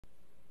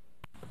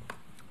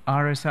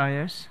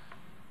RSIS.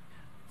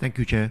 Thank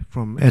you, Chair.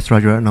 From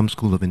Rajaratnam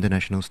School of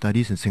International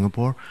Studies in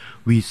Singapore,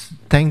 we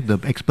thank the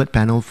expert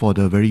panel for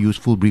the very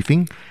useful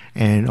briefing,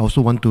 and also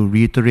want to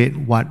reiterate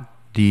what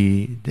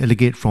the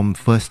delegate from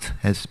FIRST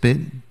has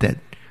been, that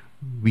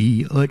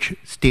we urge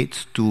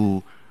states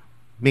to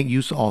make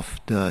use of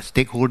the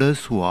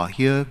stakeholders who are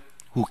here,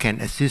 who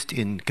can assist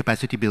in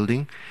capacity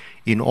building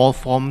in all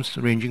forms,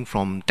 ranging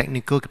from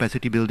technical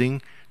capacity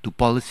building to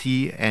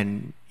policy,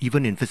 and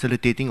even in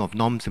facilitating of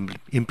norms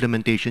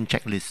implementation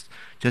checklists,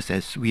 just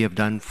as we have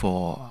done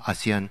for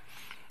ASEAN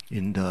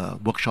in the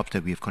workshops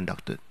that we have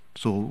conducted.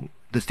 So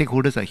the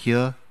stakeholders are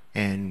here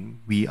and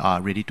we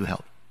are ready to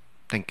help.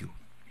 Thank you.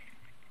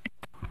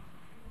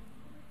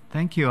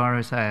 Thank you,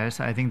 RSIS.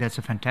 I think that's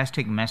a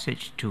fantastic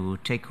message to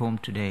take home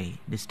today.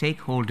 The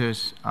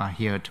stakeholders are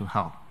here to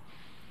help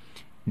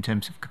in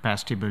terms of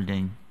capacity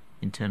building,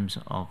 in terms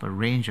of a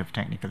range of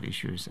technical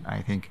issues.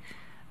 I think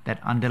that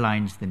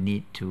underlines the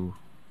need to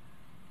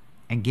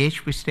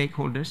engage with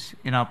stakeholders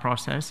in our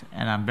process,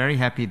 and I'm very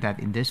happy that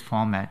in this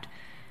format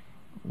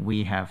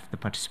we have the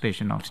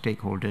participation of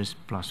stakeholders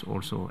plus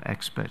also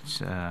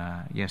experts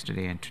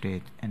yesterday and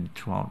today and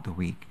throughout the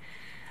week.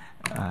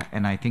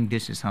 And I think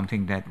this is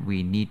something that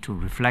we need to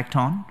reflect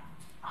on,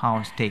 how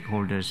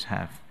stakeholders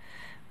have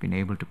been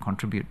able to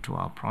contribute to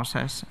our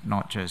process,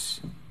 not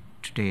just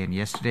today and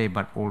yesterday,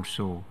 but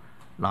also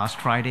last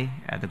Friday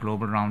at the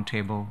Global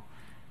Roundtable,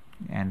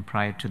 and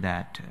prior to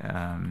that,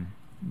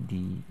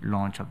 the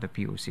launch of the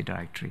POC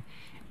directory.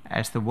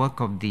 As the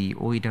work of the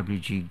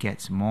OEWG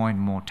gets more and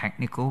more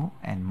technical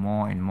and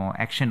more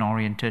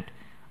action-oriented,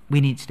 we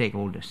need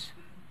stakeholders,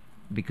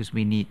 because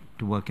we need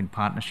to work in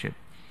partnership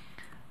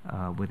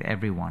with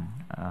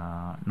everyone,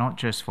 not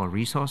just for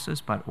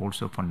resources, but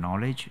also for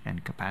knowledge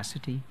and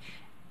capacity,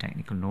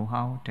 technical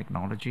know-how,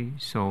 technology.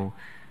 So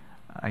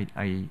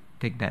I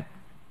take that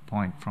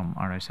point from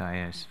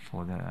RSIS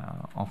for the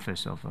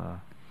Office of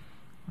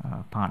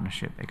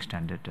Partnership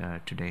extended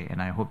today,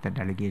 and I hope that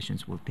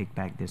delegations will take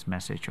back this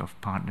message of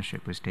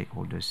partnership with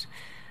stakeholders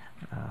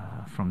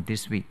from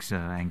this week's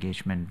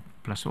engagement,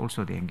 plus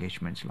also the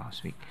engagements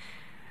last week.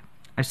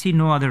 I see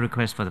no other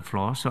requests for the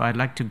floor, so I'd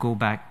like to go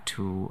back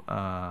to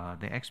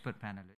the expert panelists.